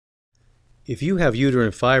If you have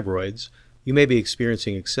uterine fibroids, you may be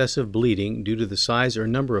experiencing excessive bleeding due to the size or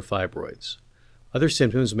number of fibroids. Other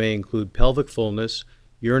symptoms may include pelvic fullness,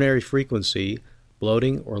 urinary frequency,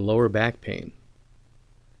 bloating, or lower back pain.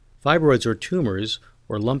 Fibroids are tumors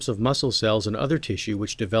or lumps of muscle cells and other tissue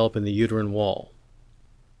which develop in the uterine wall.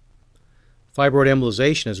 Fibroid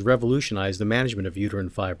embolization has revolutionized the management of uterine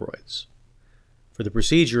fibroids. For the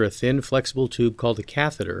procedure, a thin, flexible tube called a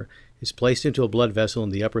catheter is placed into a blood vessel in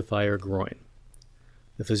the upper thigh or groin.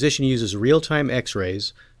 The physician uses real-time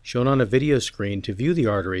X-rays shown on a video screen to view the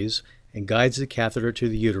arteries and guides the catheter to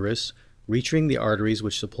the uterus, reaching the arteries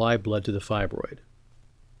which supply blood to the fibroid.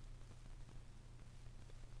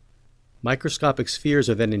 Microscopic spheres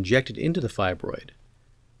are then injected into the fibroid.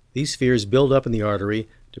 These spheres build up in the artery,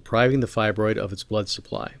 depriving the fibroid of its blood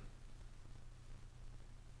supply.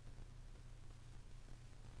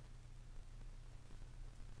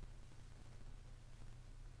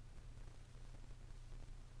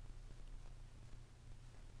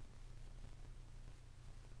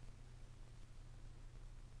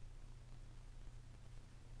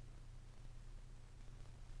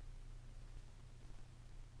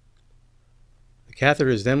 The catheter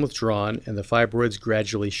is then withdrawn and the fibroids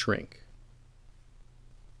gradually shrink.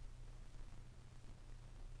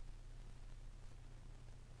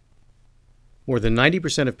 More than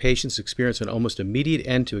 90% of patients experience an almost immediate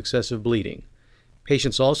end to excessive bleeding.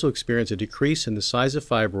 Patients also experience a decrease in the size of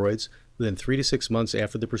fibroids within 3 to 6 months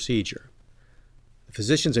after the procedure. The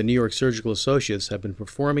physicians at New York Surgical Associates have been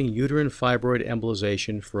performing uterine fibroid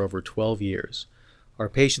embolization for over 12 years. Our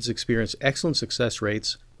patients experience excellent success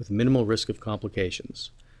rates with minimal risk of complications.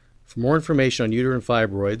 For more information on uterine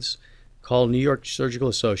fibroids, call New York Surgical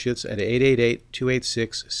Associates at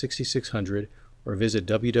 888-286-6600 or visit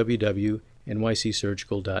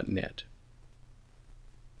www.nycsurgical.net.